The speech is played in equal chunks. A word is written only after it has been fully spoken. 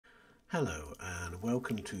Hello and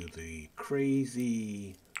welcome to the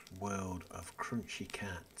crazy world of Crunchy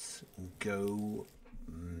Cats Go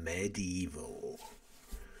Medieval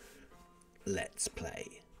Let's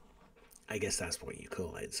Play. I guess that's what you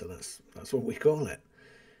call it, so that's what we call it.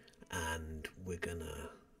 And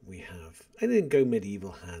I think Go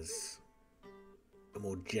Medieval has a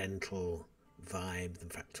more gentle vibe than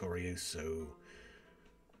Factorio, so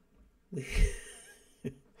we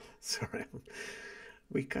sorry,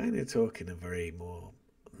 we kind of talk in a very more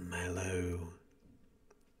mellow.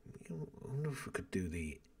 I wonder if we could do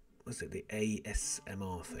the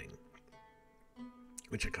ASMR thing,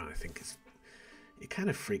 which I kind of think is. It kind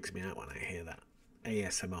of freaks me out when I hear that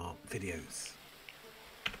ASMR videos.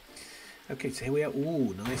 Okay, so here we are.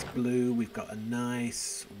 Ooh, nice blue. We've got a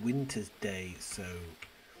nice winter's day, so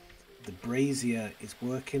the brazier is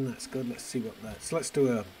working. That's good. Let's see what that. So let's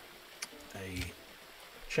do a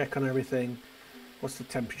check on everything. What's the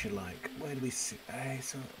temperature like? Where do we see?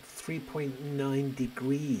 So 3.9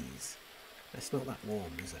 degrees. That's not that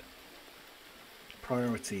warm, is it?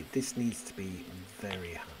 Priority. This needs to be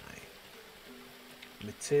very high.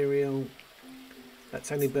 Material.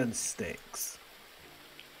 Let's only burn sticks.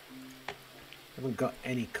 Haven't got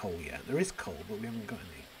any coal yet. There is coal, but we haven't got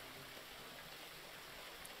any.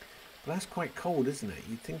 But that's quite cold, isn't it?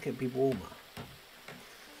 You'd think it'd be warmer.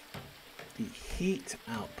 The heat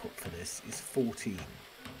output for this is 14.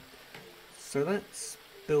 So let's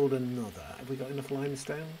build another. Have we got enough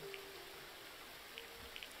limestone?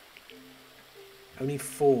 Only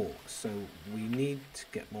 4, so we need to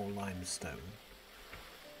get more limestone.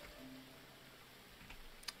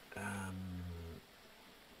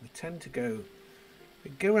 We tend to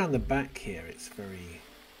we go around the back here. It's very.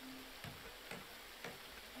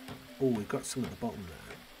 Oh, we've got some at the bottom there.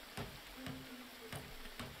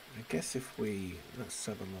 I guess if let's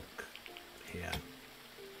have a look here.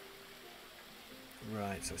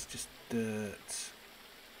 Right, so it's just dirt.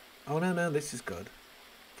 Oh no, this is good.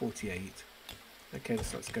 48. Okay,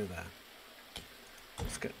 so let's go there.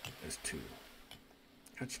 Let's get those 2.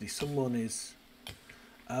 Actually, someone is.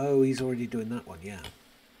 Oh, he's already doing that one, yeah.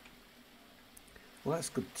 Well, that's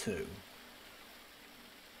good too.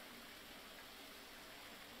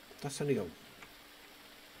 That's only got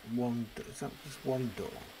one. Is that just one door?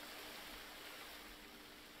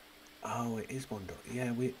 Oh, it is one door.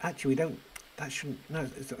 Yeah, we don't. That shouldn't. No,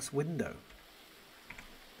 that's a window.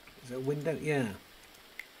 Is it a window? Yeah.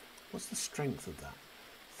 What's the strength of that?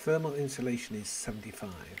 Thermal insulation is 75.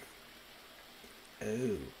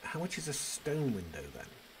 Oh, how much is a stone window then?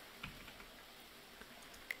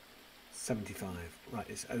 75. Right,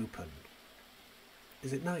 it's open.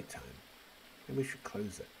 Is it night time? Maybe we should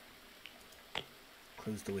close it.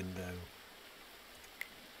 Close the window.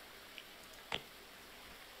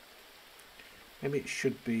 Maybe it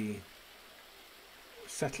should be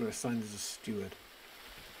settler assigned as a steward.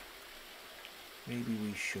 Maybe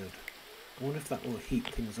we should. I wonder if that will heat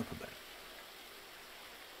things up a bit.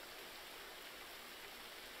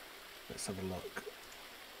 Let's have a look.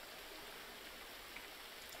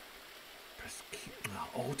 Press Q.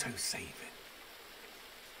 Oh, auto saving.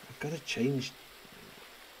 I've got to change.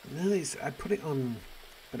 No, I put it on,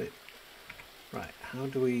 but it. Right, how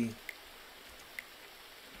do we.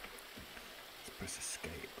 Let's press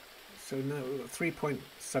escape. So now we've got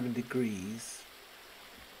 3.7 degrees.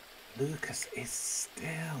 Lucas is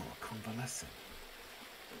still convalescing.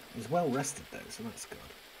 He's well rested though, so that's good.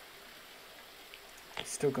 He's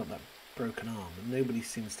still got that broken arm, and nobody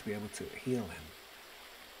seems to be able to heal him.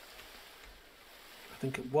 I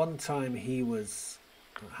think at one time he was.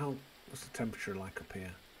 What's the temperature like up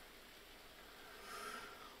here?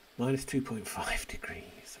 Minus 2.5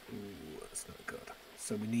 degrees. Ooh, that's not good.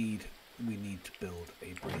 So we need to build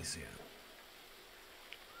a brazier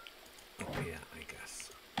up here, I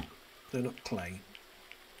guess. No, not clay.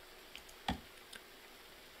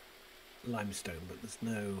 Limestone, but there's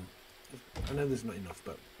no. I know there's not enough,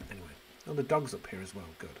 but anyway. Oh, the dog's up here as well.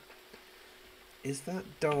 Good. Is that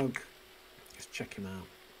dog? Let's check him out.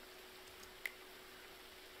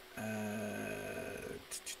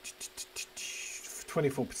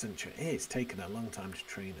 24% chance. It's taken a long time to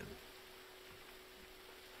train him.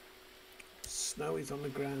 Snow is on the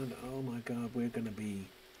ground. Oh my god, we're going to be.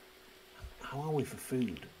 How are we for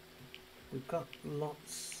food? We've got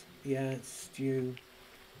lots. Yeah, stew.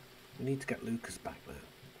 We need to get Lucas back now,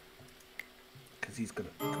 because he's good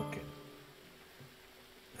at cooking.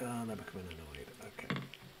 Oh, they're becoming annoyed. Okay,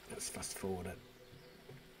 let's fast forward it.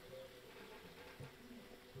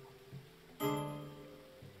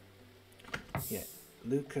 Yeah,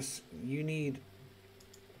 Lucas, you need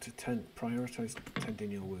to prioritize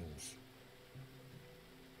tending your wounds.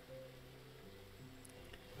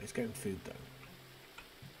 let's get him food though.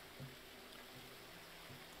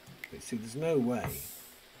 But see, there's no way.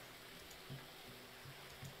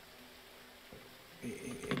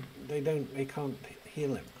 They can't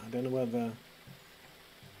heal him. I don't know whether.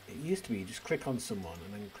 It used to be you just click on someone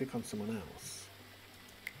and then click on someone else.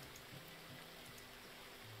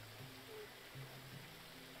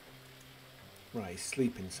 Right, he's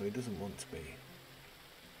sleeping, so he doesn't want to be.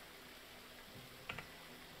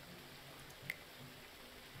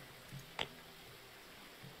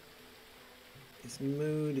 His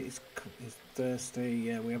mood is thirsty.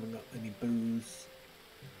 Yeah, we haven't got any booze.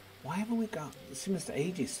 Why haven't we got? It seems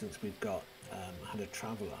ages since we've got had a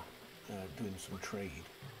traveller doing some trade.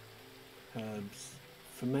 Herbs,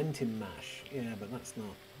 fermenting mash. Yeah, but that's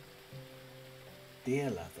not. Deer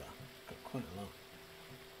leather. Got quite a lot.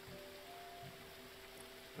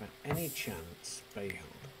 Right, any chance,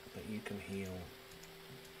 Bayhold, that you can heal?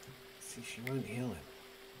 See, she won't heal him.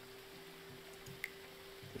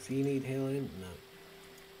 Does he need healing? No.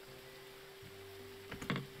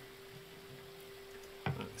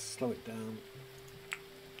 Right, let's slow it down.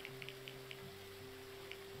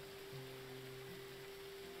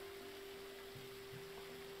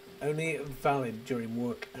 Only valid during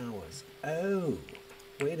work hours. Oh,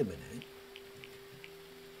 wait a minute.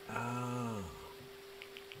 Ah.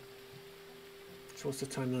 So what's the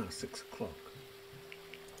time now? 6 o'clock.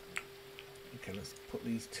 Okay, let's put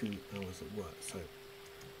these 2 hours at work. So,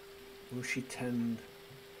 will she tend?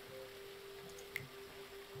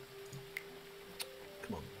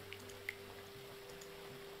 Come on.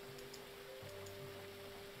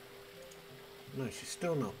 No, she's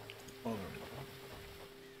still not bothering.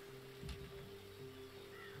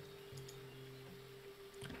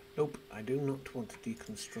 Nope, I do not want to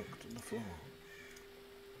deconstruct the floor.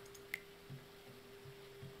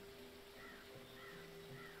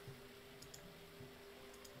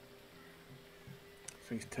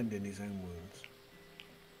 So he's tending his own wounds.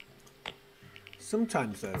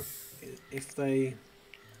 Sometimes though,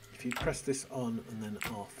 if you press this on and then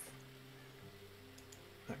off,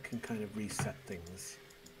 that can kind of reset things.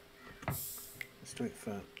 Let's do it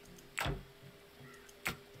for at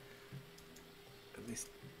least.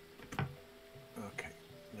 Okay,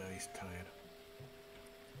 no, he's tired.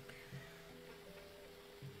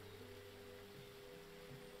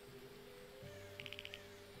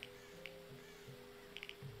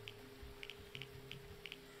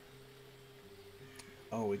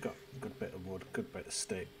 Oh, we got a good bit of wood, good bit of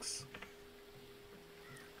sticks.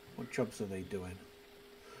 What jobs are they doing?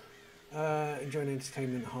 Enjoying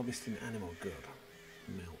entertainment, harvesting animal, good.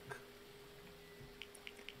 Milk.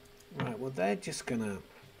 Right, well they're just gonna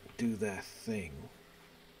do their thing.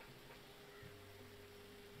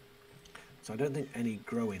 So I don't think any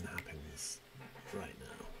growing happens right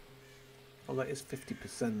now. Oh, that is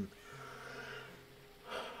 50%.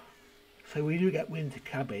 So we do get winter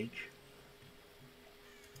cabbage.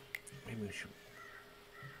 Maybe we should.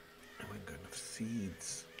 I haven't got enough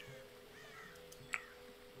seeds.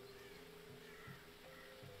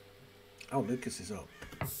 Oh, Lucas is up.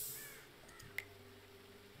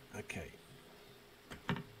 Okay.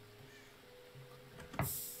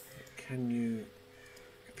 Can you,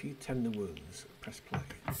 if you tend the wounds, press play.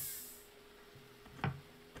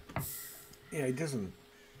 Yeah, it doesn't.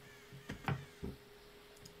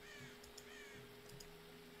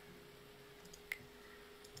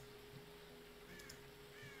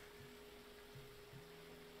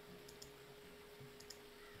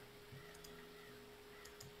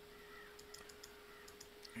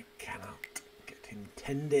 I cannot get him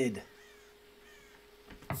tended.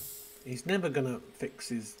 He's never gonna fix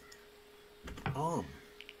his arm.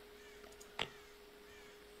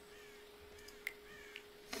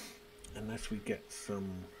 Unless we get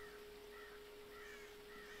some.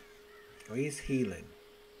 Oh, he's healing.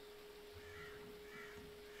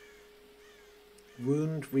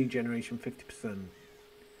 Wound regeneration 50%.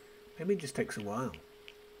 Maybe it just takes a while.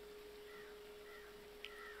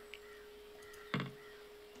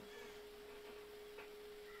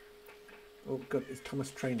 Oh god, is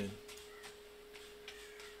Thomas training?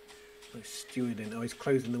 Oh, he's stewarding. Oh, he's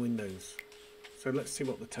closing the windows. So let's see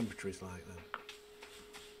what the temperature is like then.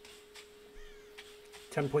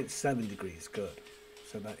 10.7 degrees, good.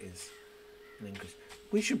 So that is an increase.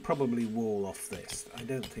 We should probably wall off this. I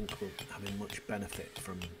don't think we're having much benefit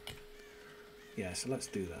from. Yeah, so let's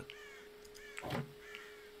do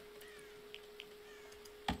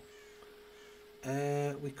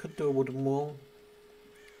that. We could do a wooden wall.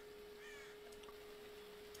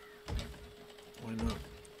 Why not?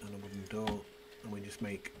 And a wooden door. And we just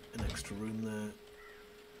make an extra room there.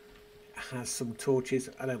 has some torches.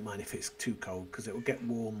 I don't mind if it's too cold because it will get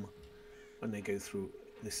warm when they go through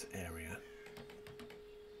this area.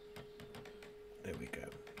 There we go.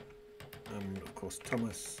 And of course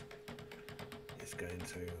Thomas is going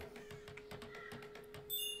to...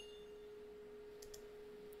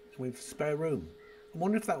 We've spare room. I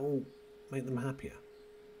wonder if that will make them happier.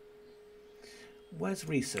 Where's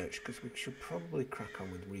research? Because we should probably crack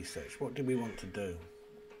on with research. What do we want to do?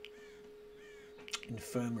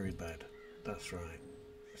 Infirmary bed. That's right.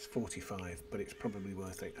 It's 45, but it's probably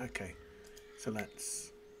worth it. Okay. So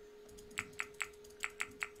let's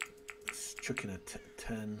chuck in a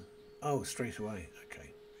 10. Oh, straight away.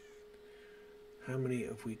 Okay. How many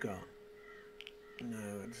have we got?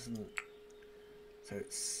 No, it doesn't. So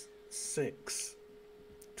it's 6.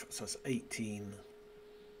 So it's 18.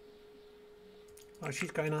 Oh,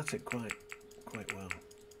 she's going at it quite well.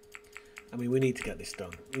 I mean, we need to get this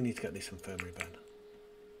done. We need to get this infirmary bed.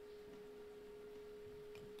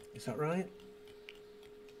 Is that right?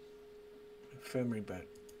 Infirmary bed.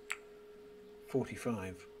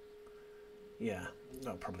 45. Yeah,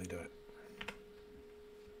 that'll probably do it.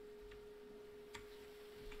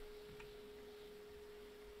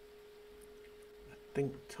 I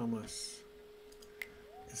think Thomas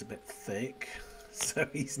is a bit thick, so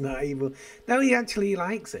he's not able... No, he actually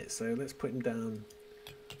likes it, so let's put him down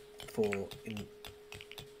for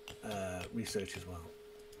research as well.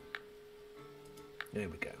 There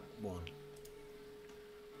we go, 1.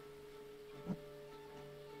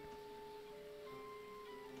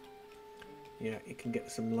 Yeah, you can get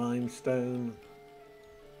some limestone.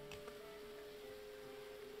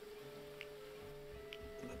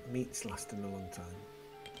 Meat's lasting a long time.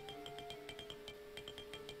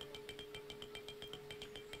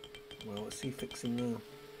 Well, what's he fixing now?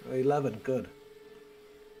 Oh, 11, good.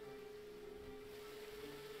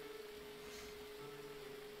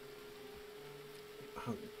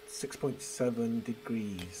 Oh, 6.7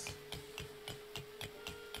 degrees.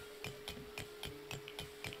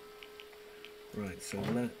 Right, so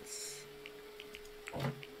let's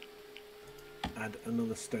add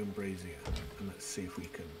another stone brazier and let's see if we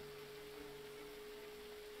can...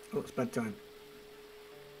 Oh, it's bedtime.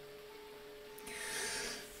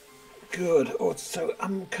 Good. Oh, so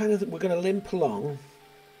we're going to limp along.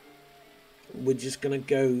 We're just going to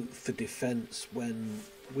go for defence when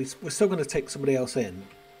we're still going to take somebody else in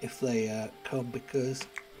if they come because...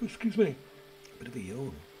 Excuse me. A bit of a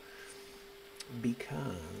yawn.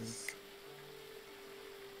 Because...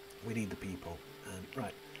 we need the people.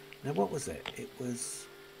 Right. Now, what was it? It was...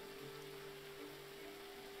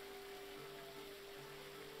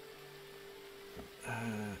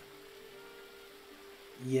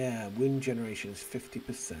 yeah, wind generation is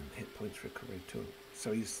 50%. Hit points recovery too.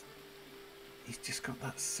 So he's just got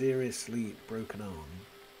that seriously broken arm.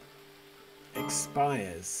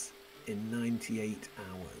 Expires in 98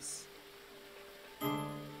 hours.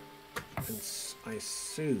 And I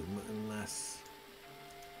assume unless...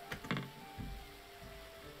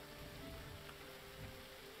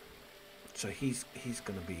 So he's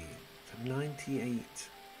going to be 98.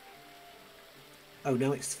 Oh,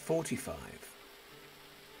 now it's 45.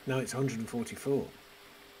 Now it's 144.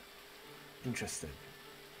 Interesting.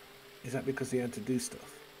 Is that because he had to do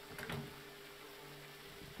stuff?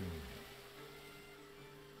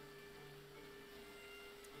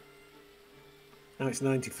 Now it's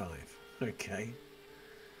 95. Okay.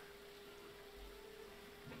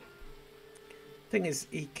 Thing is,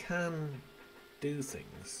 he can do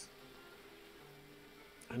things.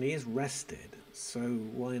 And he is rested, so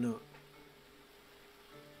why not?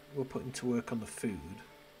 We'll put him to work on the food.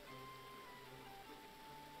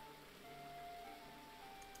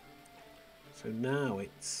 So now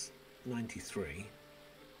it's 93.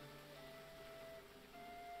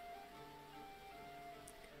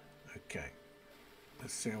 Okay.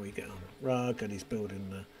 Let's see how we get on. Right, good, he's building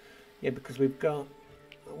the... Yeah, because we've got...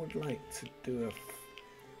 I would like to do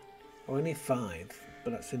a... only 5,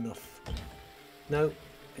 but that's enough. No.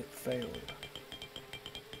 It failed.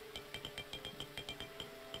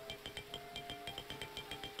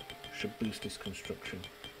 Should boost his construction.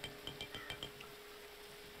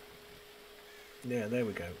 Yeah, there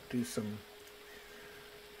we go. Do some...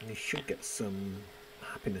 and he should get some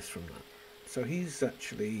happiness from that. So he's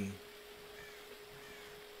actually...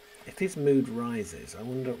 if his mood rises, I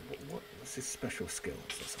wonder what's his special skills.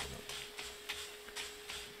 Let's have a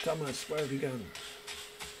look. Thomas, where have you gone?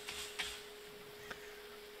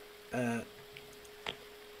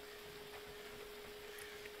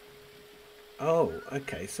 Oh,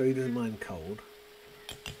 okay, so he doesn't mind cold.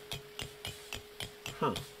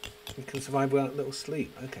 Huh. He can survive without little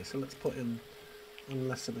sleep. Okay, so let's put him on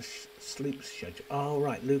less of a sleep schedule. Oh,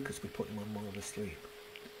 right, Lucas, we put him on more of a sleep.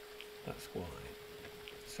 That's why.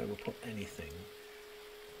 So we'll put anything.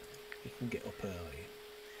 He can get up early.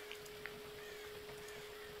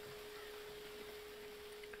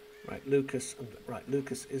 Right, Lucas. Right,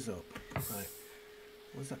 Lucas is up. Right.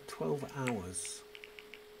 Was that 12 hours?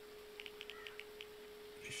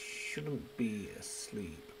 He shouldn't be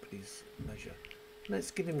asleep, but he's leisure.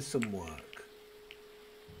 Let's give him some work.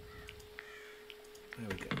 There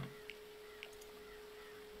we go.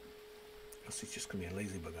 Else he's just going to be a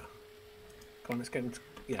lazy bugger. Come on, let's get him to,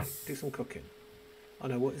 yeah, do some cooking. Oh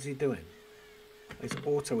no, what is he doing? He's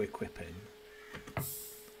auto-equipping.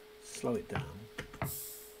 Slow it down.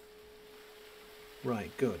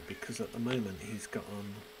 Right, good, because at the moment he's got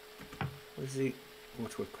on... What is he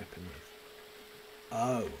auto-equipping with?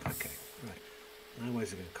 Oh, okay, right. Now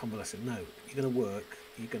where's he going? Convalescent. No, you're going to work.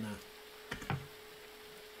 You're going to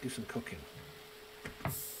do some cooking.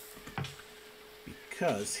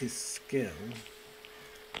 Because his skill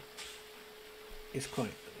is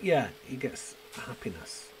quite... Yeah, he gets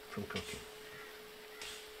happiness from cooking.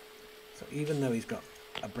 So even though he's got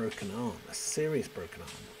a broken arm, a serious broken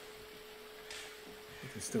arm, he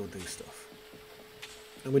can still do stuff.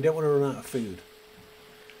 And we don't want to run out of food.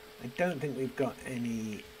 I don't think we've got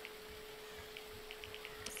any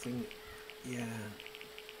thing. Yeah.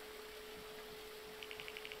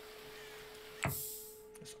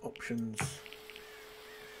 There's options.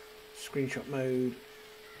 Screenshot mode.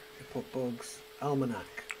 Report bugs.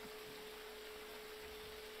 Almanac.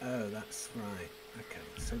 Oh, that's right. Okay,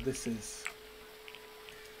 so this is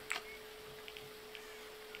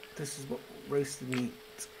what roasted meat.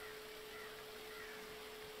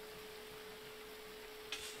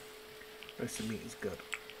 Roasted meat is good.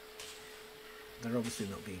 They're obviously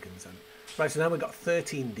not vegans then. Right, so now we've got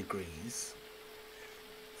 13 degrees.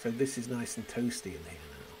 So this is nice and toasty in here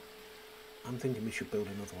now. I'm thinking we should build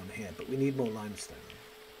another one here, but we need more limestone.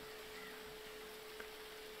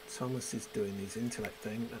 Thomas is doing his intellect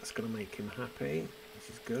thing. That's going to make him happy, which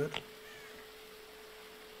is good.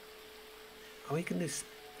 Oh, he can do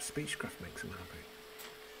speechcraft, makes him happy.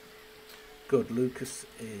 Good. Lucas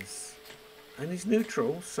is, and he's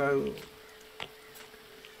neutral. So,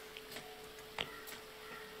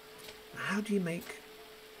 how do you make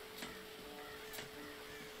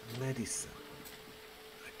medicine?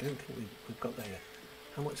 I don't think we've got there yet.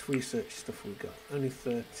 How much research stuff we got? Only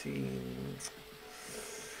 13.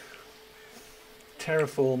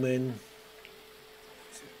 Terraforming.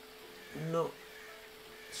 Not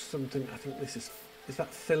something. I think this is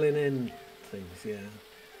that filling in things, yeah,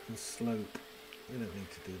 and slope. We don't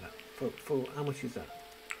need to do that. For how much is that?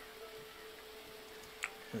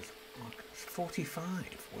 That's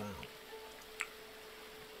 45. Wow.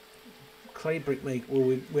 Clay brick make. Well,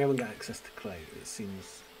 we haven't got access to clay. It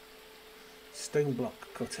seems. Stone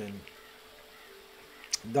block cutting.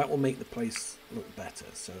 That will make the place look better.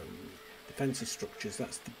 So defensive structures.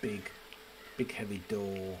 That's the big heavy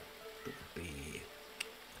door. That would be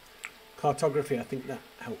cartography. I think that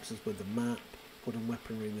helps us with the map. Wooden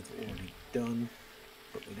weaponry we've already done,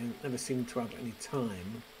 but we never seem to have any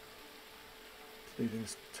time to do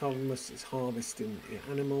things. Thomas is harvesting the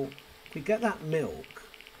animal. We get that milk.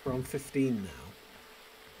 We're on 15 now.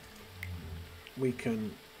 We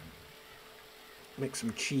can make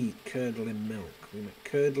some cheese, curdling milk. We make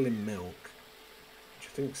curdling milk, which I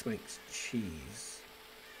think makes cheese.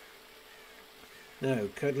 No,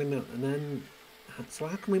 curdling milk, and then, so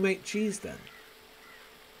how can we make cheese then?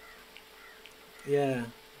 Yeah,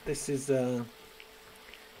 this is there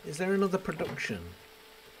another production?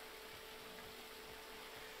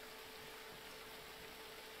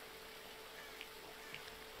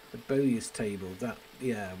 The bows table, that,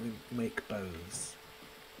 yeah, we make bows.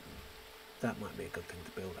 That might be a good thing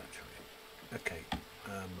to build, actually. Okay,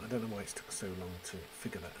 I don't know why it's took so long to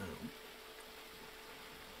figure that out.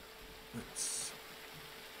 Let's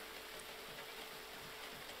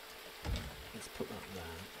put that there.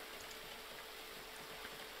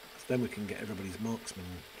 Then we can get everybody's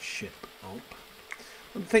marksmanship up.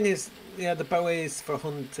 And the thing is, yeah, the bow is for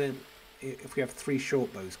hunting if we have 3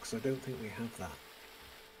 short bows, because I don't think we have that.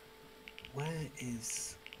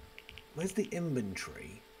 Where's the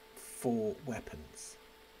inventory for weapons?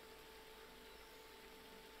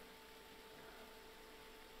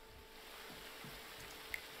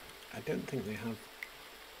 I don't think we have.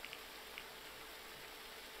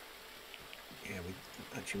 Yeah,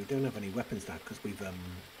 we don't have any weapons now because we've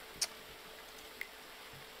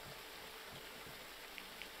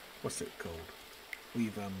what's it called?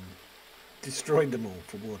 We've destroyed them all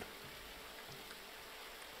for wood.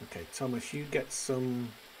 Okay, Thomas, you get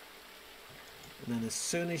some And then as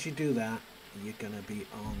soon as you do that, you're going to be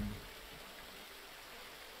on...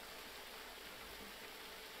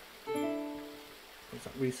 What's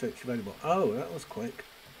that? Research available. Oh, that was quick.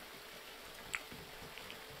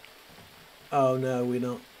 Oh no, we're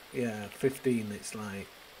not. Yeah, 15, it's like...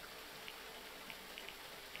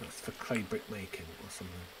 That's for clay brick making or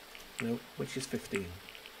something. No, which is 15?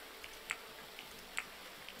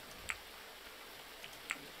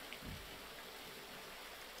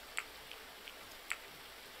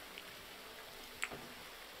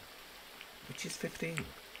 Which is 15?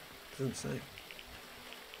 Doesn't say.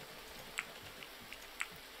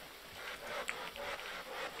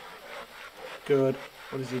 Good.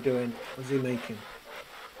 What is he doing? What is he making?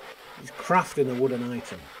 He's crafting a wooden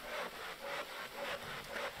item.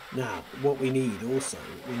 Now, what we need also,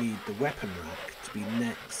 we need the weapon rack to be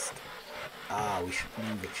next. Ah, we should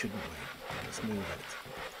move it, shouldn't we? Let's move it.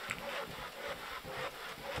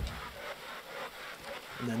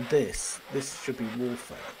 And then this should be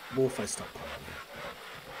warfare. Warfare stockpile.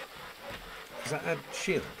 Does that add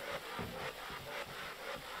shield?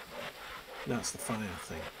 No, it's the fire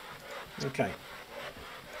thing. Okay.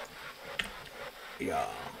 Yeah.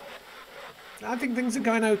 I think things are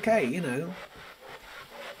going okay, you know.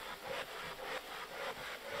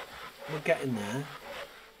 We're getting there.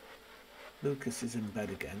 Lucas is in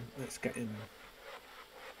bed again. Let's get him.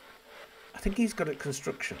 I think he's good at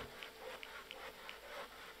construction.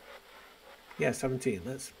 Yeah, 17.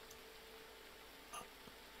 Let's...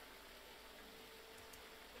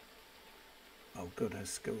 Oh, good. Has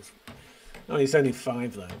skills. Oh, he's only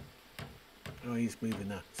 5 though. Oh, he's moving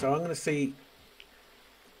that. So I'm going to see...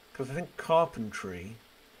 Because I think carpentry...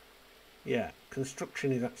 Yeah,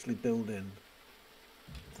 construction is actually building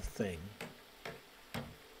the thing.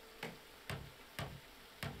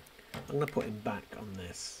 I'm going to put him back on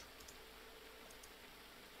this.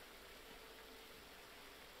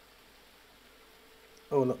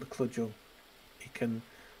 Oh, look, the cudgel. He can...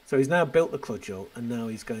 So he's now built the cudgel, and now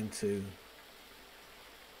he's going to...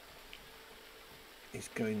 He's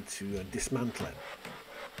going to dismantle it.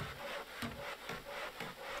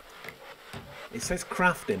 It says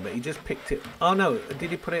crafting, but he just picked it... Oh, no, did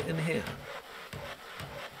he put it in here?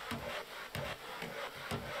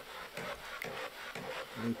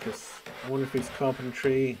 Lucas. I wonder if he's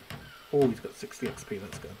carpentry... Oh, he's got 60 XP,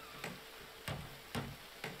 that's good.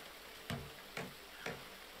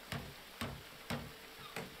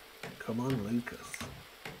 Come on, Lucas.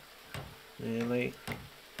 Nearly.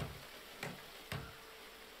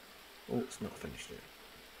 Oh, it's not finished yet.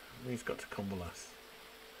 He's got to convalesce.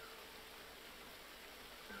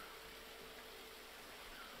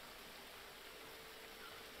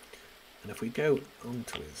 And if we go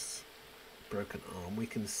onto his broken arm, we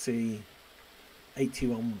can see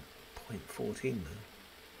 81.14 now.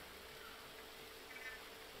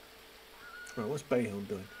 Right, what's Bayhill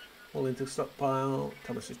doing? All into stockpile.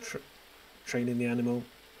 Thomas is training the animal.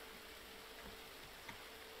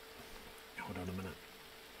 Hold on a minute.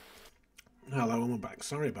 Hello, I'm back.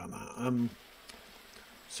 Sorry about that.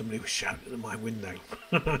 Somebody was shouting at my window.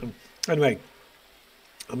 Anyway,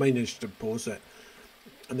 I managed to pause it,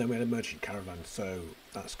 and then we had a merchant caravan, so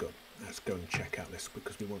that's good. Let's go and check out this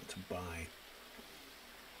because we want to buy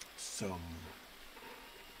some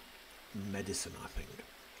medicine, I think.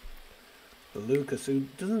 But Lucas, who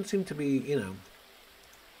doesn't seem to be, you know...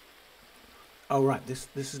 Oh, right, this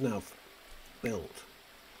is now built.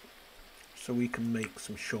 So we can make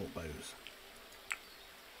some short bows.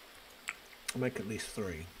 I'll make at least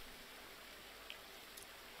 3.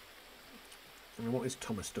 And what is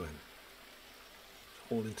Thomas doing?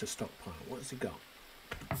 All into stockpile. What has he got?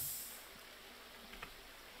 Let's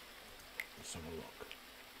have a look.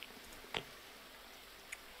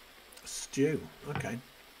 Stew. Okay.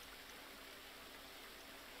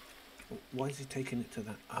 Why is he taking it to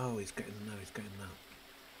that? Oh, he's getting... No, he's getting that.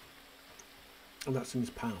 Oh, that's in his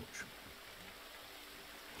pouch.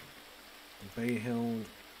 Bayhill.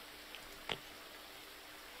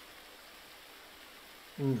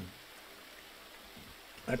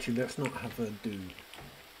 Actually, let's not have her do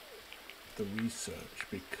the research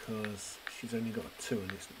because she's only got a 2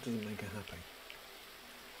 and it doesn't make her happy.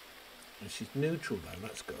 And she's neutral though,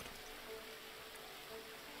 that's good.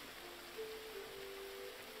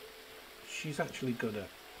 She's actually good at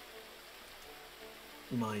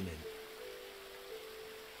mining.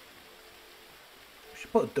 We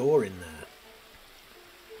should put a door in there.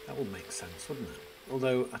 That would make sense, wouldn't it?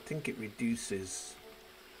 Although I think it reduces...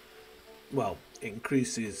 Well, it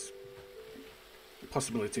increases the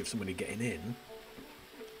possibility of somebody getting in,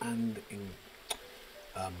 and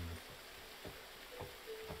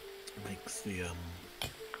makes the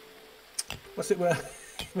What's it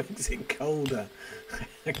worth? It makes it colder.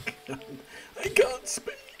 I can't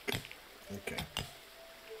speak. Okay.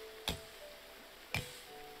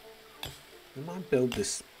 We might build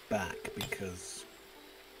this back because...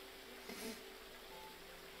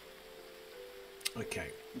 Okay.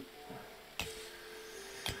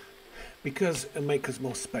 Because it'll make us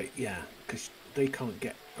more space. Yeah, because they can't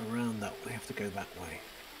get around that. They have to go that way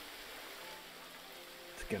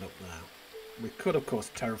to get up there. We could, of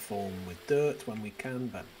course, terraform with dirt when we can,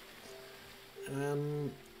 but...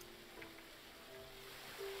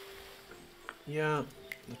 yeah,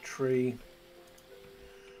 the tree...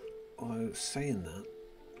 Although, saying that...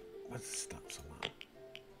 Where's the steps on that?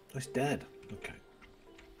 Oh, it's dead. Okay.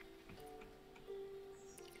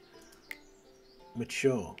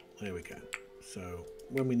 Mature. There we go. So,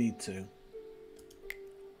 when we need to...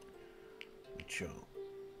 Mature.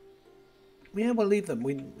 Yeah, we'll leave them.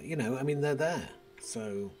 We, you know, I mean, they're there.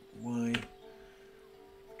 So, why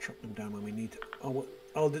chop them down when we need to? Oh,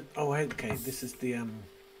 okay. This is the,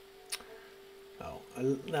 Oh,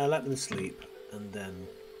 I'll let them sleep, and then...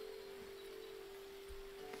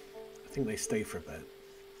 I think they stay for a bit.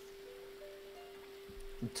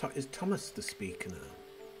 And is Thomas the speaker now?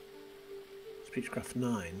 Speechcraft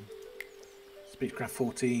 9, Speechcraft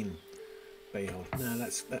 14, Bayhold. No,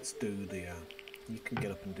 let's do the. You can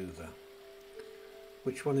get up and do the.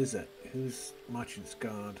 Which one is it? Who's Merchant's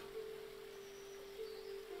Guard?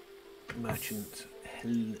 Merchant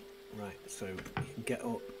Hill. Right, so you can get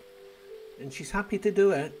up, and she's happy to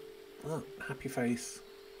do it. Oh, happy face.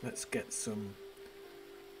 Let's get some.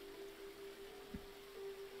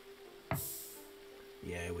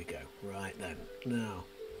 Yeah, here we go. Right then, now.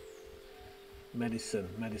 Medicine,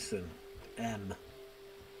 M.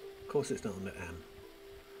 Of course it's not under M.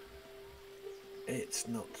 It's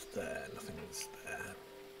not there, nothing is there.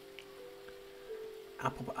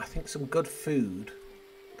 Apple, but I think some good food.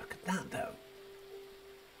 Look at that though.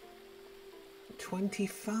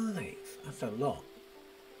 25, that's a lot.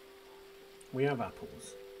 We have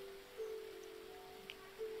apples.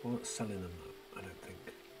 We're not selling them though, I don't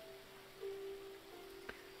think.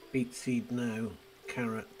 Beet seed, no.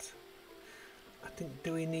 Carrot. I think,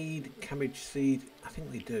 do we need cabbage seed? I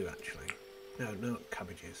think we do actually. No, not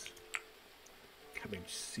cabbages. Cabbage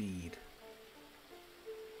seed.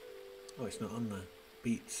 Oh, it's not on there.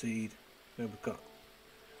 Beet seed. No, we've got...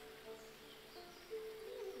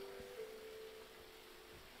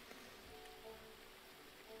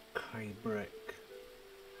 Clay brick.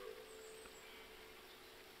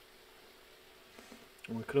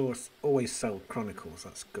 And we could always sell chronicles,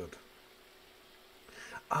 that's good.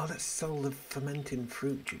 Oh, let's sell the fermenting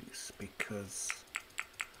fruit juice because...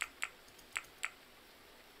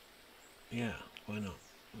 Yeah, why not?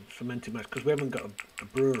 Fermented mash, because we haven't got a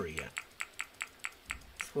brewery yet.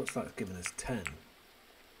 So what's that giving us? 10.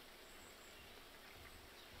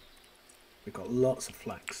 We've got lots of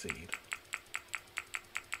flaxseed.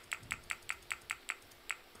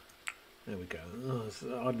 There we go. Oh, there's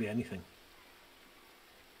hardly anything.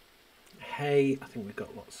 Hay, I think we've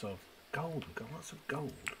got lots of... Gold, we've got lots of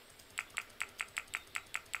gold.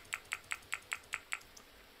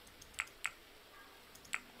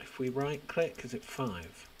 If we right click, is it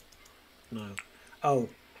 5? No. Oh,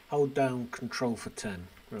 hold down control for 10.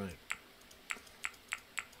 Right.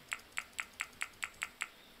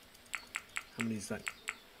 How many is that?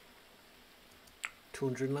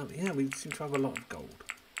 211. Yeah, we seem to have a lot of gold.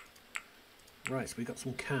 Right, so we got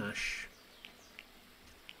some cash.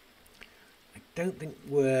 I don't think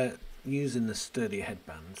we're using the sturdy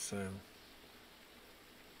headband, so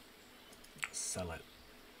sell it.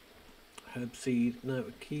 Herb seed, no,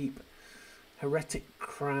 keep. Heretic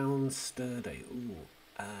crown sturdy. Ooh,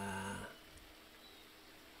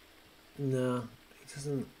 no, it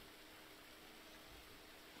doesn't.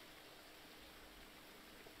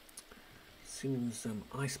 Seems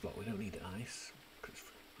ice block. We don't need ice.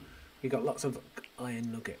 We got lots of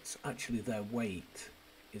iron nuggets. Actually, their weight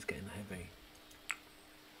is getting heavy.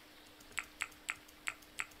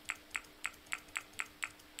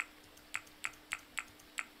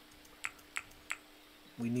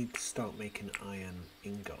 We need to start making iron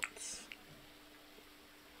ingots.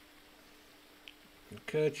 And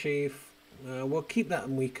kerchief, we'll keep that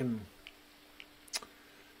and we can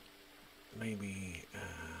maybe,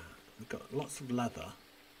 we've got lots of leather.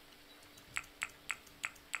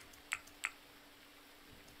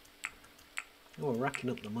 Oh, we're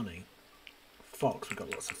racking up the money. Fox, we've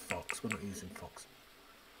got lots of fox, we're not using fox.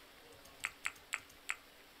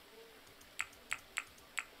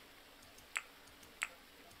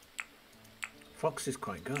 Fox is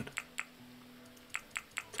quite good.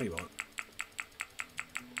 Tell you what,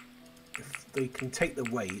 if they can take the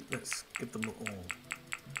weight. Let's give them all.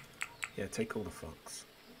 Yeah, take all the fox.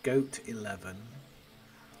 Goat 11.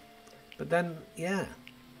 But then, yeah,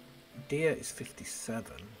 deer is 57.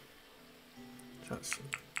 So that's,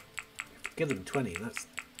 give them 20. That's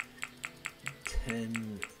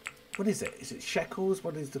 10. What is it? Is it shekels?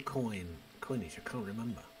 What is the coinage? I can't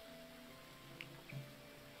remember.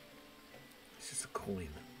 It's just a coin.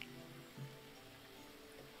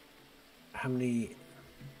 How many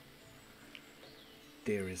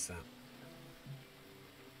deer is that?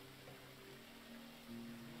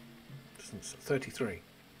 33.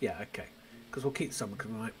 Yeah, okay. Because we'll keep some because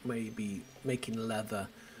we might maybe making leather.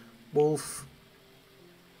 Wolf.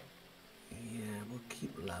 Yeah, we'll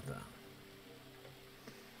keep leather.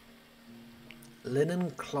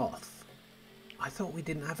 Linen cloth. I thought we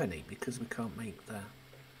didn't have any because we can't make the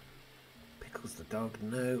pickles the dog.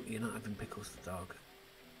 No, you're not having pickles the dog.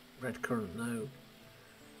 Red currant, no.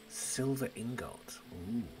 Silver ingot.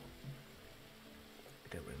 Ooh. We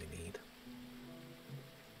don't really need.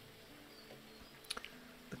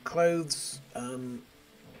 The clothes. No,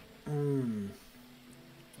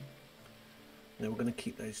 we're going to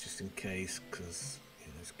keep those just in case because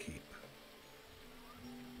let's keep.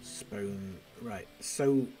 Spoon. Right,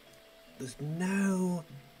 so there's no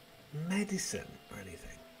medicine or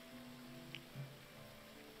anything.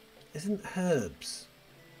 Isn't herbs?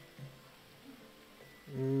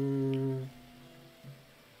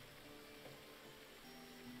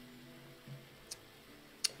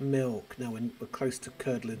 Milk. No, we're close to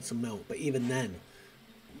curdling some milk, but even then,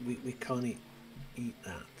 we can't eat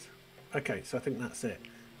that. Okay, so I think that's it.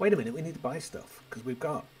 Wait a minute, we need to buy stuff because we've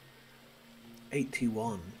got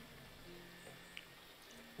 81.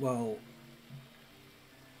 Well,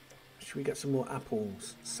 should we get some more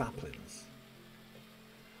apples, saplings?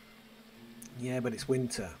 Yeah, but it's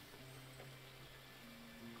winter.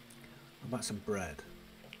 How about some bread?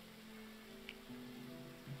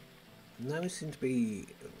 Now we seem to be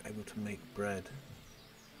able to make bread.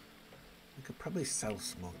 We could probably sell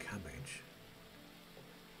some more cabbage.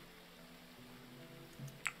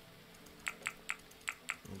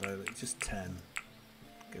 Although it's just 10.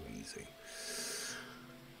 Go easy.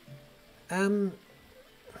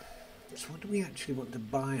 So what do we actually want to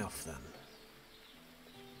buy off them?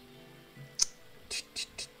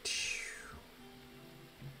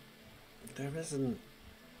 There isn't.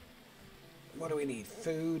 What do we need?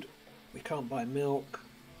 Food. We can't buy milk.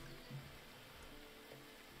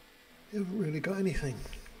 We haven't really got anything.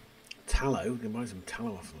 Tallow. We can buy some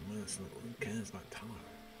tallow off them. Who cares about tallow?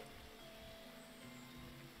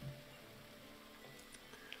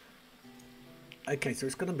 Okay, so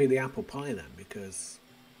it's going to be the apple pie then, because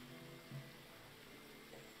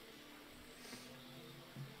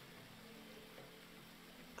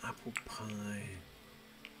apple pie,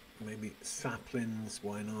 maybe saplings,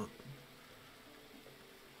 why not?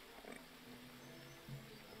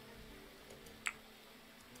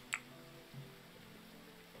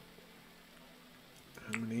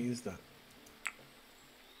 How many is that?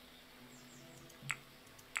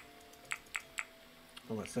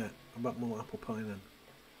 Oh, that's it. How about more apple pie then?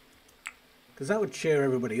 Because that would cheer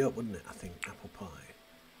everybody up, wouldn't it? I think apple pie.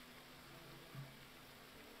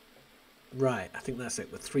 Right, I think that's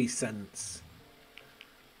it. With 3 cents.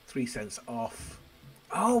 3 cents off.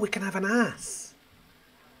 Oh, we can have an ass.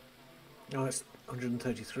 No, it's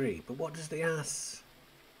 133. But what does the ass?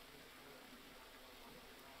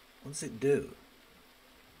 What does it do?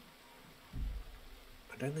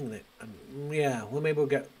 I don't think that. Yeah, well, maybe we'll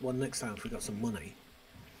get one next time if we've got some money.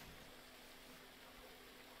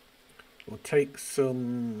 We'll take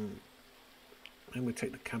some. And we'll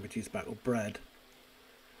take the cabbages back. Or bread.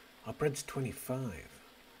 Our bread's 25.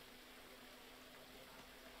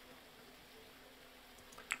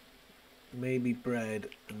 Maybe bread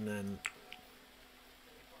and then.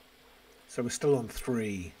 So we're still on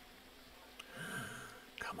 3.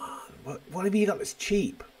 Come on. What have you got that's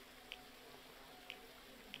cheap?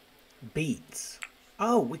 Beets.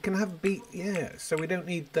 Oh, we can have beet. Yeah, so we don't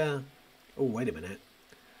need the. Oh, wait a minute.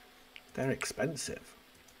 They're expensive.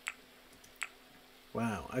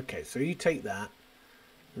 Wow. Okay, so you take that.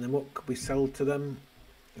 And then what could we sell to them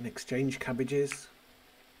in exchange? Cabbages.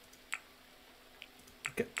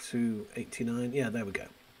 Get to 89. Yeah, there we go.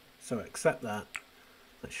 So accept that.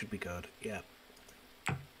 That should be good. Yeah.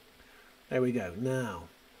 There we go. Now,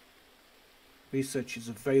 research is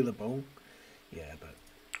available. Yeah, but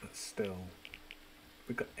that's still.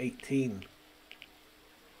 We've got 18.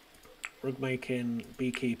 Rug making,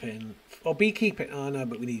 beekeeping. Oh, beekeeping. Oh, no,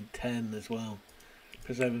 but we need 10 as well.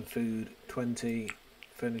 Preserving food, 20.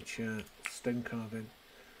 Furniture, stone carving.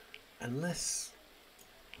 Unless.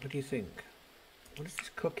 What do you think? What is this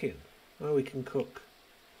cooking? Oh, we can cook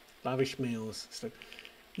lavish meals. So,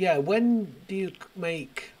 yeah, when do you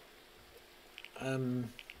make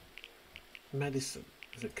medicine?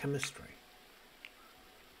 Is it chemistry?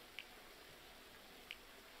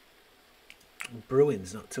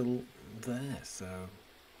 Brewing's not till there, so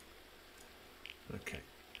okay.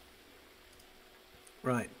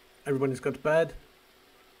 Right, everybody's got to bed.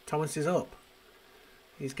 Thomas is up.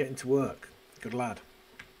 He's getting to work. Good lad.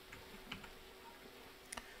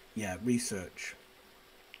 Yeah, research.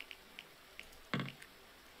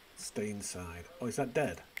 Stay inside. Oh, is that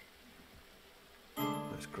dead?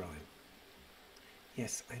 That's growing.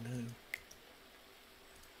 Yes, I know.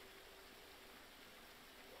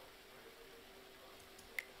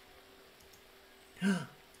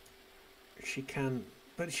 She can,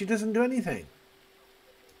 but she doesn't do anything.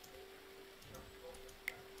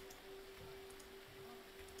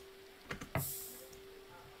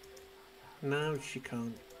 No, she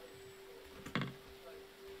can't.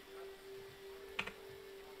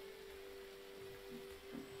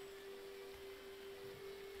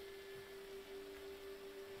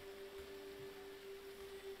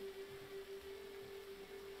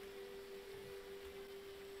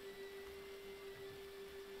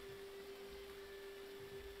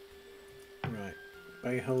 Right,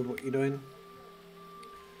 Bayhold, what you doing?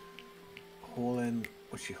 Hauling.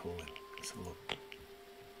 What's she hauling? Let's have a look.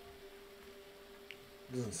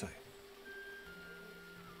 Doesn't say.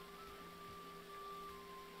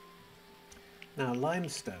 Now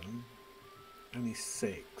limestone, only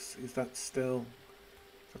 6. Is that still?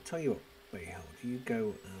 I'll tell you what, Bayhold. You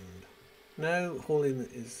go and no hauling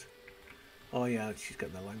is. Oh yeah, she's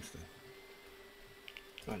got the limestone.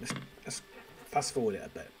 Right, let's fast forward it a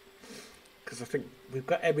bit because I think we've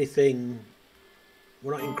got everything.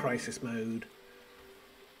 We're not in crisis mode.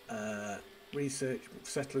 Research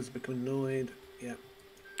settlers become annoyed. Yep.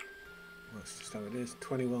 That's just how it is.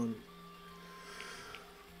 21.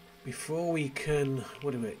 Before we can,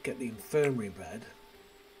 what do we get the infirmary bed?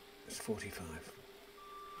 It's 45.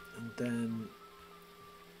 And then,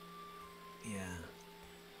 yeah.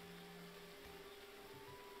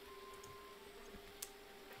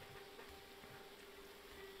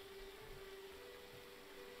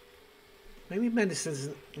 Maybe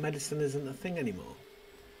medicine isn't a thing anymore.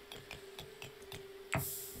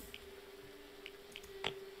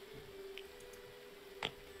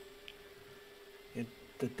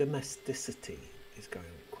 The domesticity is going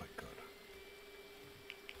quite good.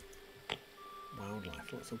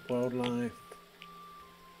 Wildlife, lots of wildlife.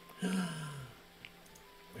 We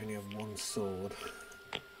only have 1 sword.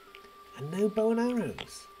 And no bow and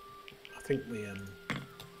arrows. I think we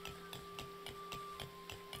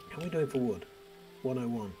how are we doing for wood?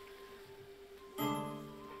 101.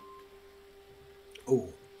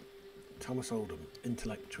 Oh, Thomas Oldham,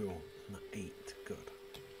 intellectual, 8, good.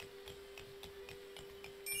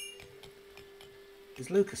 Is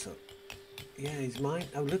Lucas up? Yeah, he's mine.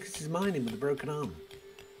 Oh, Lucas is mining with a broken arm.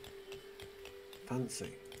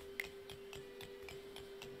 Fancy.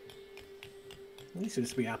 He seems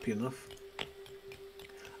to be happy enough.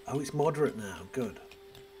 Oh, it's moderate now. Good.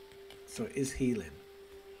 So it is healing.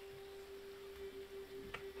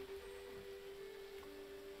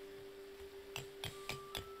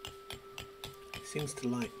 He seems to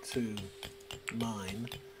like to mine.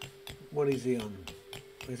 What is he on?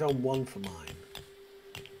 He's on 1 for mine.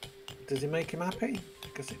 Does it make him happy?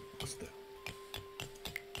 Because it must do.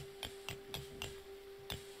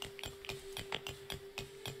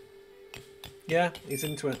 Yeah, he's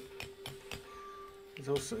into it.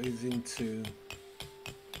 He's into.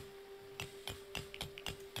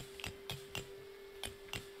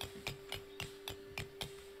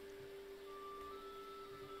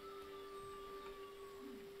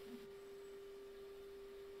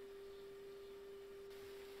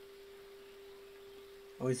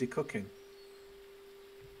 Oh, is he cooking?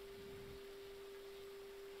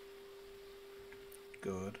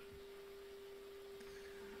 Good.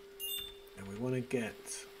 And we want to get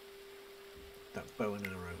that bow and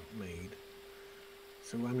arrow made.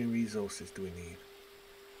 So how many resources do we need?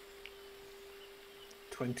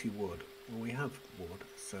 20 wood. Well, we have wood,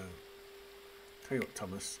 so tell you what,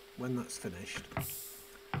 Thomas, when that's finished,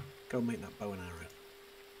 go make that bow and arrow.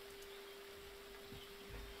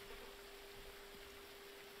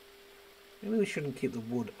 Maybe we shouldn't keep the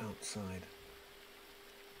wood outside.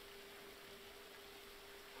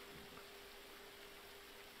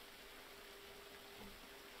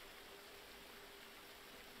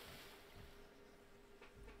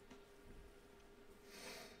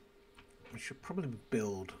 We should probably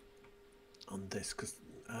build on this because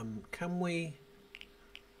can we?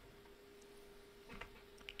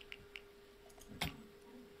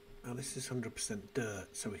 Now this is 100% dirt,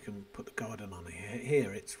 so we can put the garden on here.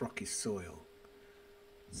 Here it's rocky soil.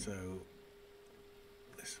 So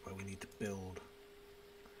this is where we need to build.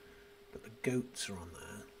 But the goats are on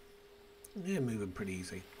there. They're moving pretty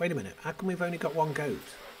easy. Wait a minute, how come we've only got one goat?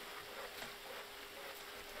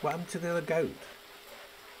 What happened to the other goat?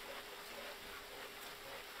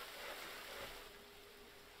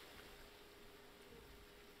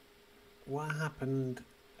 What happened?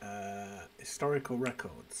 Historical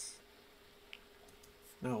records.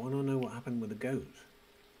 No, I want to know what happened with the goat.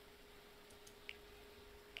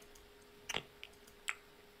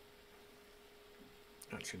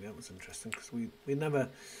 Actually, that was interesting because we never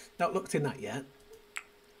not looked in that yet.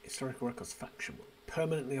 Historical records faction.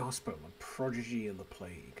 Permanently hospitable, a prodigy of the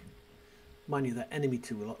plague. Mind you, they're enemy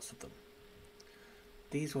to lots of them.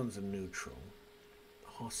 These ones are neutral.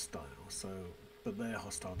 Hostile, so but they're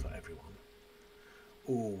hostile to everyone.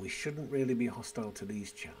 Oh, we shouldn't really be hostile to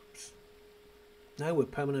these chaps. No, we're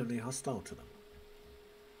permanently hostile to them.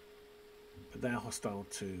 But they're hostile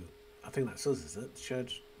to... I think that's us, is it?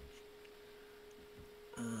 Church...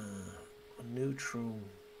 neutral...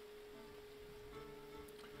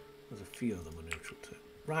 There's a few of them are neutral too.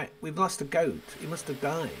 Right, we've lost a goat. He must have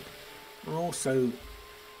died. And also...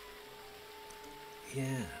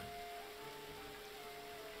 Yeah...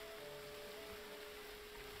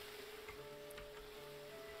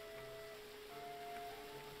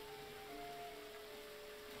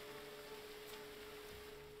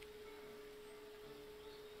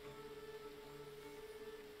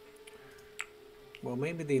 Well,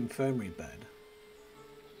 maybe the infirmary bed.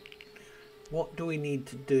 What do we need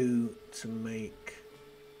to do to make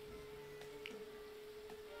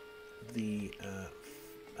the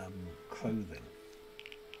clothing?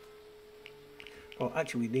 Well,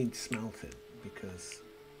 actually, we need to smelt it because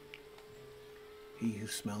he who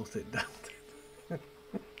smelt it down.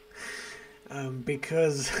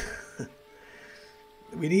 Because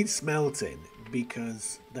we need smelting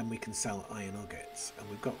because then we can sell iron nuggets, and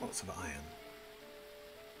we've got lots of iron.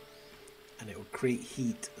 And it will create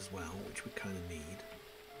heat as well, which we kind of need.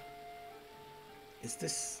 Is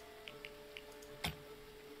this...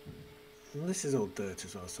 And this is all dirt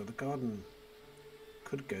as well, so the garden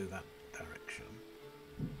could go that direction.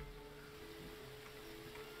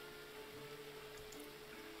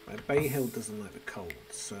 Right, Bay Hill doesn't like the cold,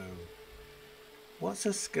 so... What's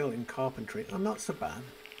her skill in carpentry? Oh, not so bad.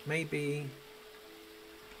 Maybe...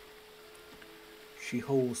 She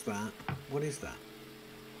hauls that. What is that?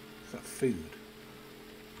 Is that food?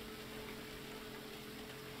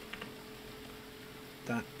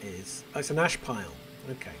 That is... Oh, it's an ash pile.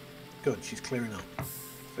 Okay, good. She's clearing up.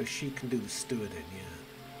 So she can do the stewarding, yeah.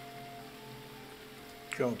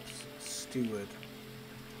 Jobs, steward.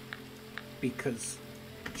 Because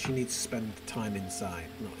she needs to spend time inside,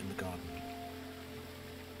 not in the garden.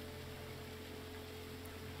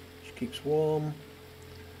 She keeps warm.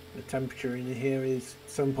 The temperature in here is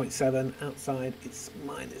 7.7. Outside it's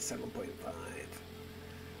minus 7.5. So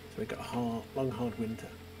we've got a long hard winter.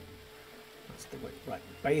 That's the way. Right,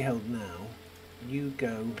 Bayheld now. You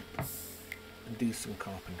go and do some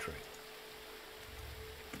carpentry.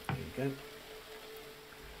 There you go.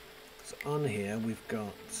 So on here we've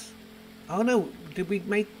got... Oh no, did we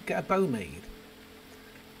get a bow made?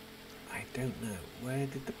 I don't know. Where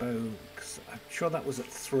did the bow... Cause I'm sure that was at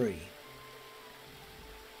 3.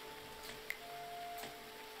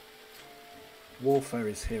 Warfare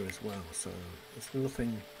is here as well, so there's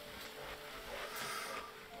nothing...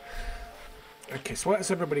 Okay, so what has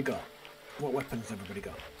everybody got? What weapons has everybody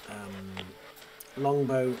got?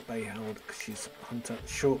 Longbow, Bayheld, because she's hunter.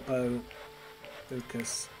 Short bow,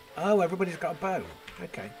 Lucas. Oh, everybody's got a bow.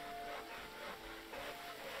 Okay.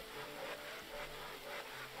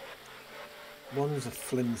 One's a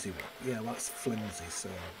flimsy one. Yeah, that's flimsy, so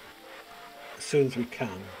as soon as we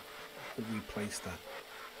can, we'll replace that.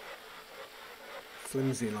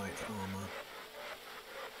 Flimsy light armour.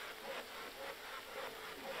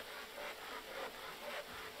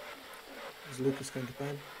 Is Lucas going to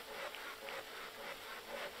bed?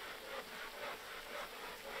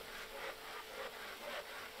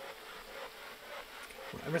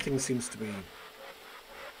 Well, everything seems to be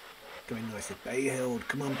going nicely. Bayhild,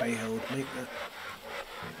 come on Bayhild, make that.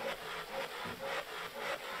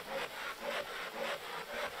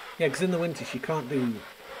 Yeah, because in the winter she can't do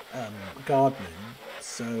gardening,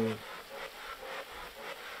 so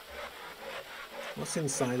what's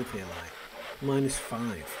inside of here like?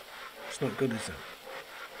 -5. It's not good, is it?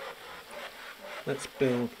 Let's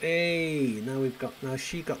build. Hey, now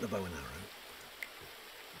she got the bow and arrow.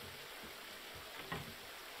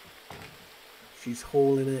 She's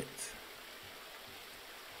hauling it.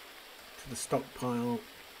 to the stockpile.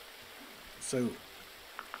 So,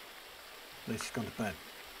 no, she's gone to bed.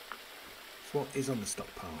 So what is on the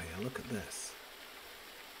stockpile here? Look at this.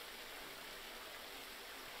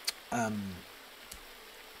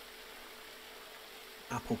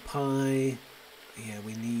 Apple pie. Yeah,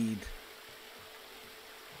 we need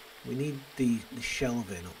the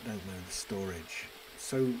shelving up, don't we, the storage.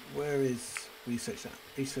 So where is research at?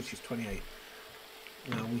 Research is 28.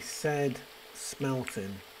 Now we said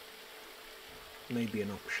smelting may be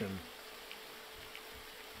an option.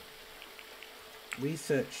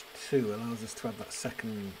 Research 2 allows us to have that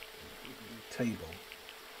second table.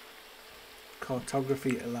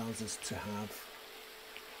 Cartography allows us to have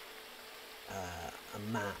a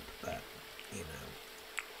map, but you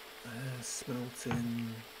know,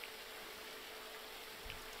 smelting.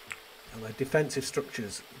 And our defensive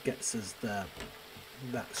structures gets us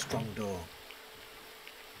that strong door.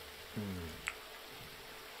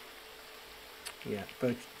 Yeah,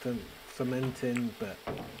 but fermenting, but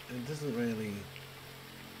it doesn't really.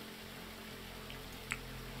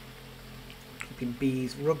 Keeping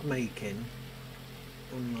bees, rug making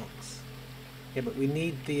unlocks. Yeah, but we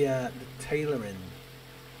need the tailoring.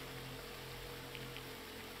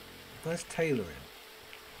 Where's tailoring?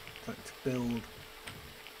 Like to build.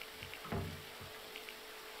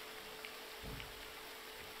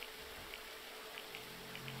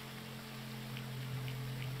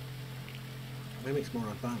 Maybe it's more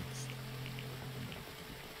advanced.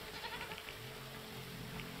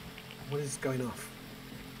 What is going off?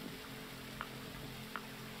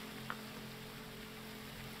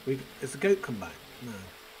 Has the goat come back? No.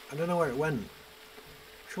 I don't know where it went. I'm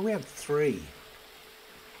sure we had 3.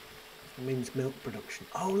 It means milk production.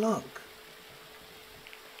 Oh look!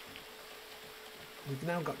 We've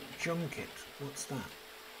now got junket. What's that?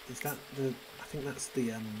 Is that the... I think that's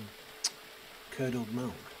the curdled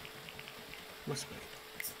milk. Must be.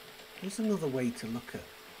 There's another way to look at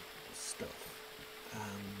stuff.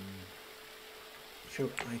 Show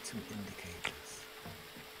item indicators.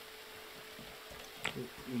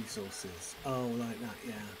 Resources. Oh, like that,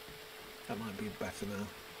 yeah. That might be better now.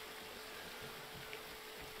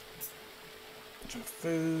 So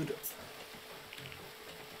food. It's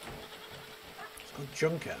called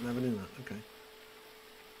junket. I never knew that. Okay.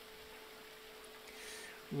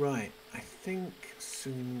 Right. I think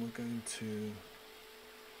soon we're going to...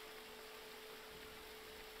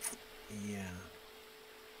 Yeah.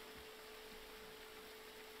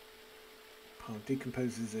 Pile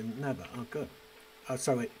decomposes in... Never. Oh, good. Oh,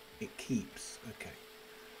 so it keeps. Okay.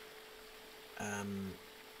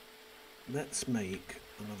 Let's make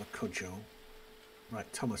another cudgel.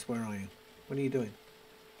 Right, Thomas, where are you? What are you doing?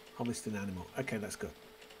 Harvesting animal. Okay, that's good.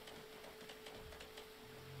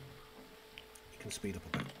 You can speed up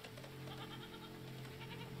a bit.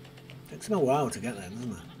 Takes them a while to get there,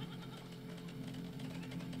 doesn't it?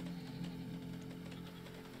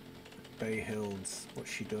 Bay Hills.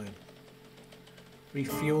 What's she doing?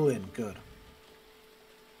 Refueling. Good.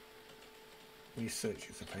 Research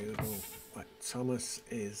is available. Right, Thomas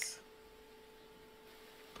is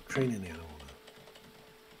training the animal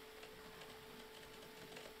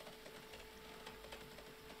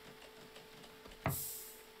now.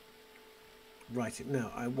 Right,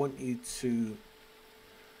 now I want you to...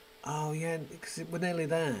 Oh yeah, because we're nearly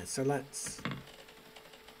there, so let's...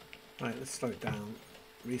 Right, let's slow it down.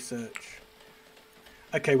 Research.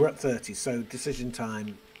 Okay, we're at 30, so decision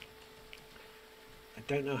time. I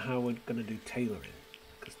don't know how we're going to do tailoring,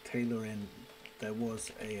 because tailoring, there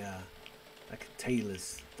was a like a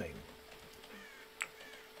tailor's thing.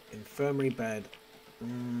 Infirmary bed.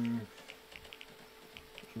 I'm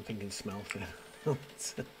thinking smelter.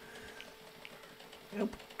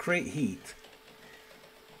 Help create heat.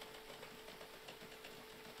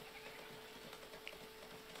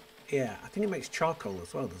 Yeah, I think it makes charcoal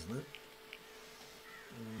as well, doesn't it?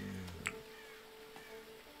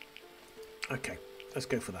 Okay, let's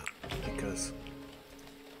go for that, because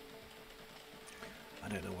I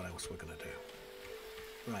don't know what else we're going to do.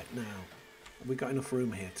 Right, now, have we got enough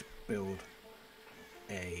room here to build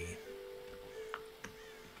a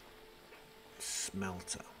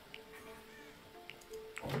smelter?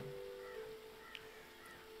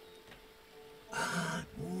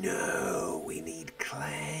 No, we need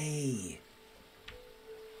clay.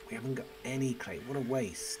 We haven't got any clay. What a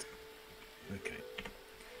waste. Okay.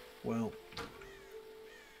 Well,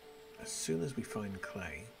 as soon as we find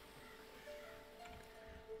clay,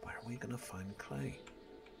 where are we going to find clay?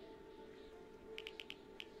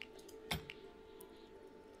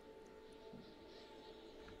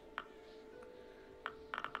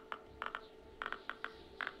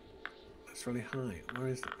 That's really high. Where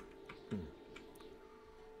is it?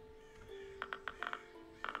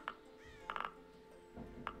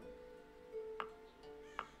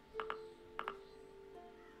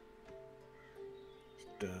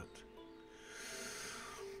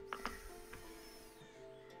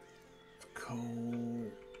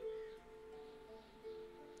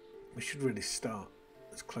 We should really start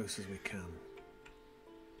as close as we can.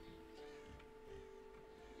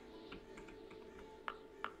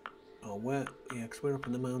 Oh, where? Yeah, because we're up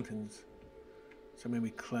in the mountains. So maybe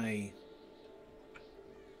clay.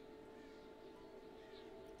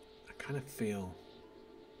 I kind of feel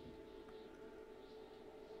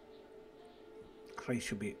clay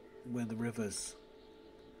should be where the rivers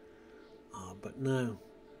are, but no.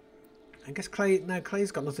 I guess clay. No,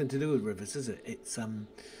 clay's got nothing to do with rivers, is it?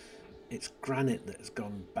 It's granite that has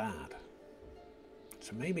gone bad.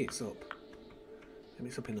 So maybe it's up. Maybe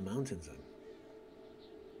it's up in the mountains then.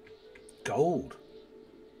 Gold.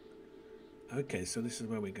 Okay, so this is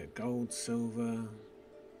where we get gold, silver.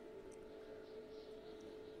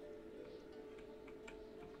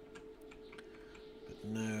 But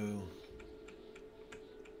no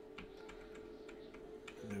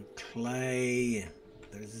clay.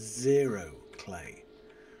 There's 0 clay.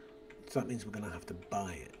 So that means we're going to have to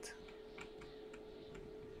buy it.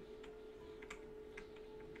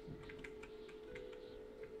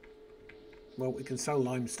 Well, we can sell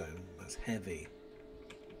limestone. That's heavy.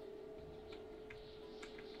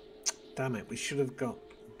 Damn it, we should have got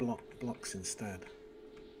blocks instead.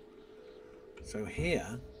 So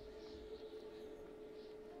here,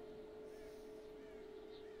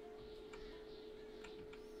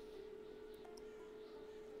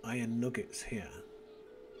 iron nuggets here.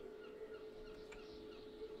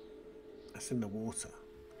 That's in the water.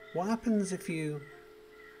 What happens if you...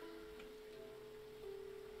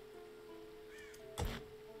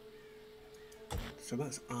 So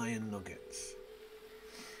that's iron nuggets.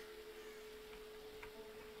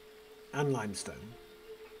 And limestone.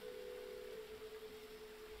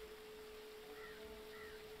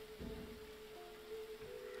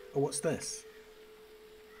 Oh, what's this?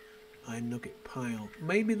 Iron nugget pile.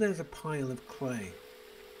 Maybe there's a pile of clay.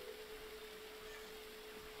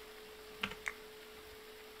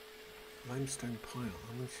 Limestone pile.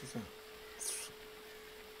 How much is that?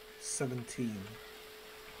 17.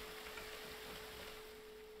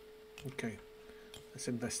 Okay. Let's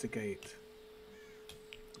investigate.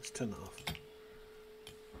 Let's turn that off.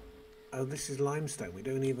 Oh, this is limestone. We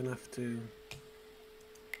don't even have to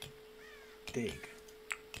dig.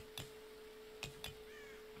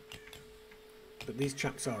 But these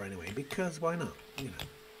chaps are anyway, because why not? You know.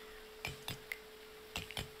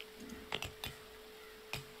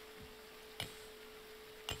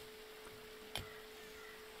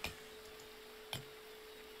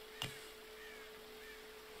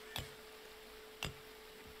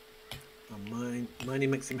 Money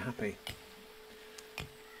makes him happy.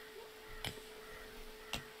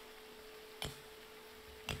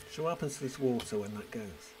 So what happens to this water when that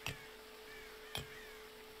goes?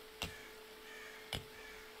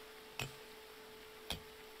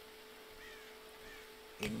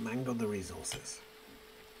 It mangled the resources.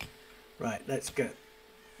 Right, let's get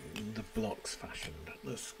the blocks fashioned.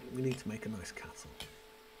 We need to make a nice castle.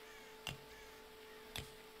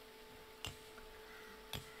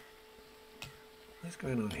 What's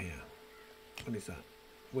going on here? What is that?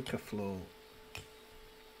 Wicker floor.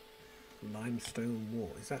 Limestone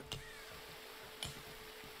wall. Is that...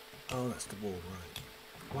 Oh, that's the wall, right.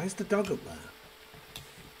 Why is the dog up there?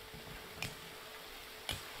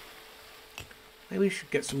 Maybe we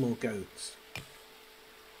should get some more goats.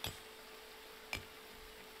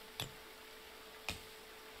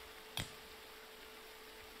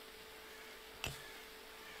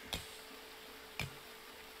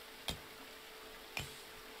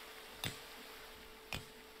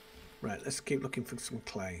 Right, let's keep looking for some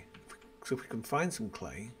clay. So if we can find some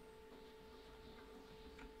clay,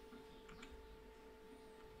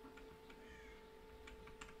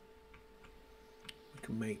 we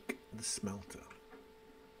can make the smelter.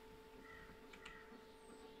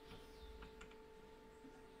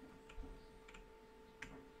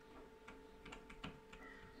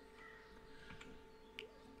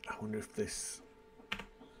 I wonder if this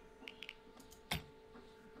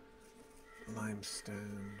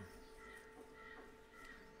limestone...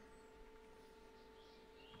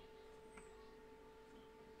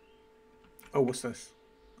 Oh, what's this?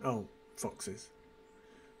 Oh, foxes.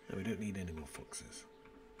 No, we don't need any more foxes.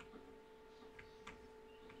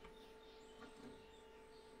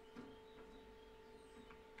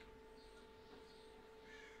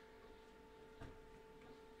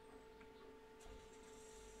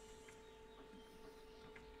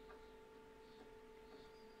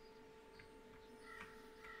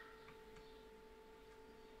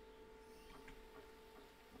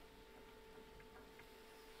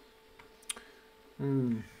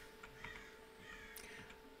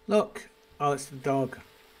 Look. Oh, it's the dog.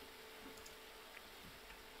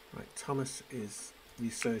 Right, Thomas is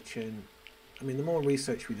researching. I mean, the more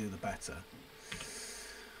research we do, the better.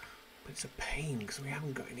 But it's a pain because we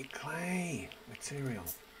haven't got any clay material.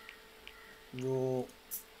 Raw,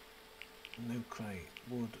 no clay,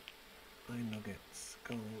 wood, iron nuggets,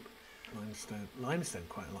 gold, limestone. Limestone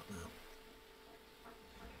quite a lot now.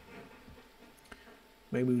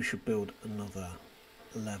 Maybe we should build another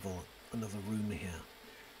level, another room here.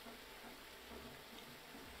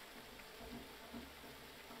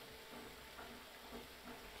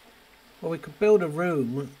 Well, we could build a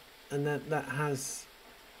room and that has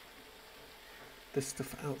this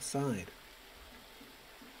stuff outside.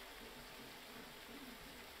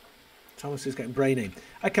 Thomas is getting brainy.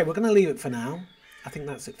 Okay, we're going to leave it for now. I think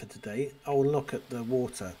that's it for today. Oh, look at the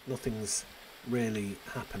water. Nothing's really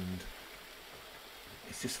happened.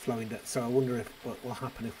 It's just flowing down. So I wonder if what will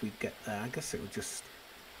happen if we get there. I guess it would just...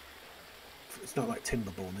 It's not like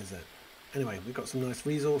Timberborn, is it? Anyway, we've got some nice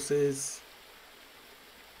resources.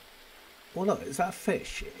 Well, look, is that a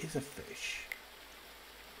fish? It is a fish.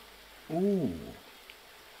 Ooh.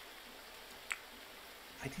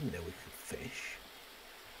 I didn't know we could fish.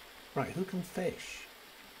 Right, who can fish?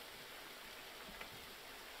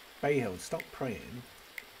 Bayhill, stop praying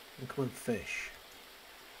and come and fish.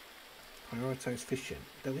 Prioritise fishing.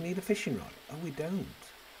 Don't we need a fishing rod? Oh, we don't.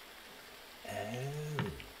 Oh,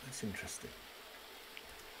 that's interesting.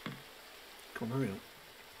 Come on, hurry up.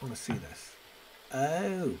 I want to see this.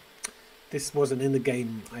 Oh, this wasn't in the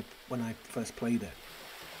game when I first played it.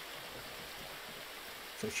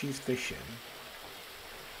 So she's fishing.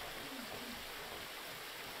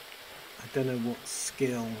 I don't know what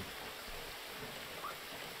skill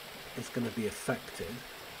is going to be affected.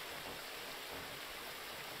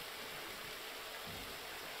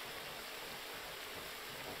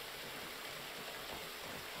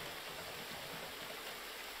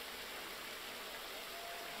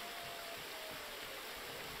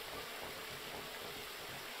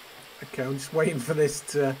 Okay, I'm just waiting for this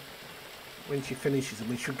to, when she finishes, and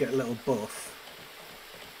we should get a little buff.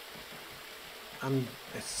 I'm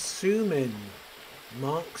assuming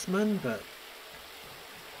marksman, but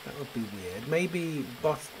that would be weird. Maybe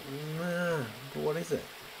boss. Nah, but what is it?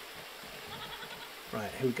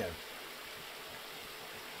 Right, here we go.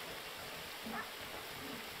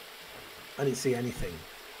 I didn't see anything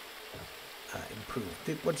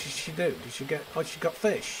improved. What did she do? Did she get? Oh, she got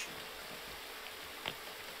fish.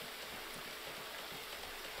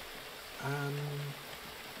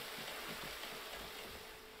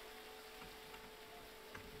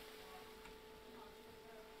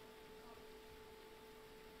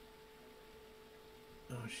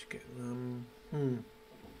 Oh, she's getting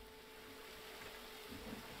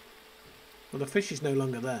Well, the fish is no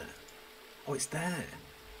longer there. Oh, it's there.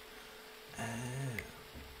 Oh.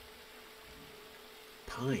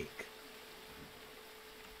 Pike.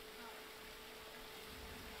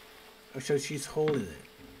 Oh, so she's hauling it.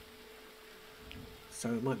 So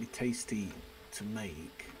it might be tasty to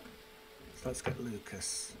make. So let's get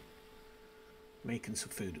Lucas making some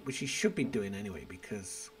food, which he should be doing anyway,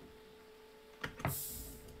 because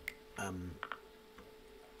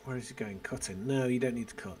where is he going? Cutting? No, you don't need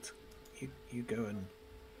to cut. You go and...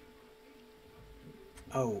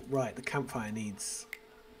 Oh, right, the campfire needs...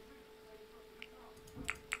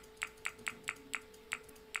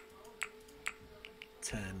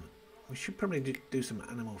 We should probably do some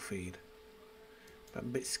animal feed. But I'm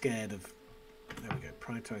a bit scared of... There we go,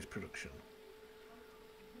 prioritise production.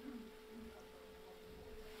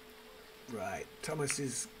 Right, Thomas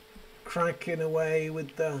is cracking away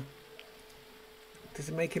with the... Does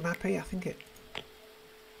it make him happy? I think it...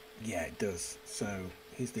 Yeah, it does. So,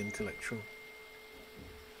 he's the intellectual.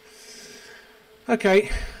 Okay.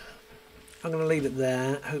 I'm going to leave it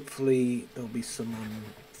there. Hopefully there'll be some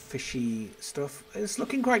fishy stuff. It's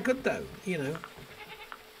looking quite good though, you know.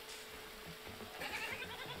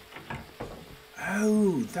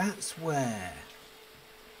 Oh, that's where.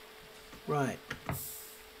 Right.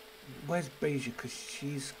 Where's Beja? Because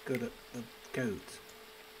she's good at the goat.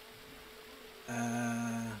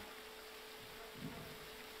 Can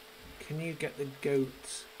you get the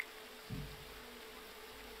goat?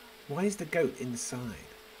 Why is the goat inside?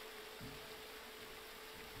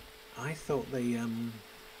 I thought they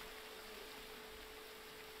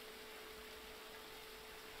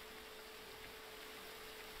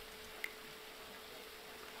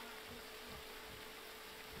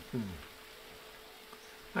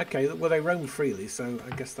Okay, well they roam freely, so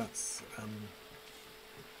I guess that's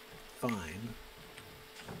fine.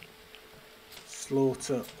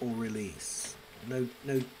 Slaughter or release. No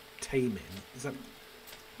taming. Is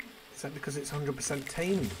Is that because it's 100%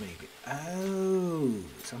 tamed, maybe? Oh,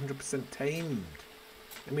 it's 100% tamed.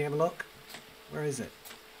 Let me have a look. Where is it?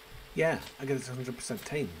 Yeah, I guess it's 100%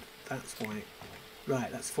 tamed. That's why.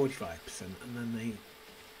 Right, that's 45%. And then they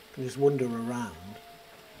can just wander around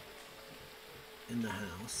in the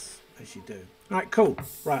house, as you do. Right, cool.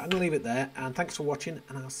 Right, I'm going to leave it there. And thanks for watching.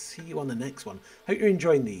 And I'll see you on the next one. Hope you're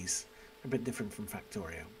enjoying these. A bit different from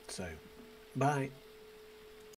Factorio. So, bye.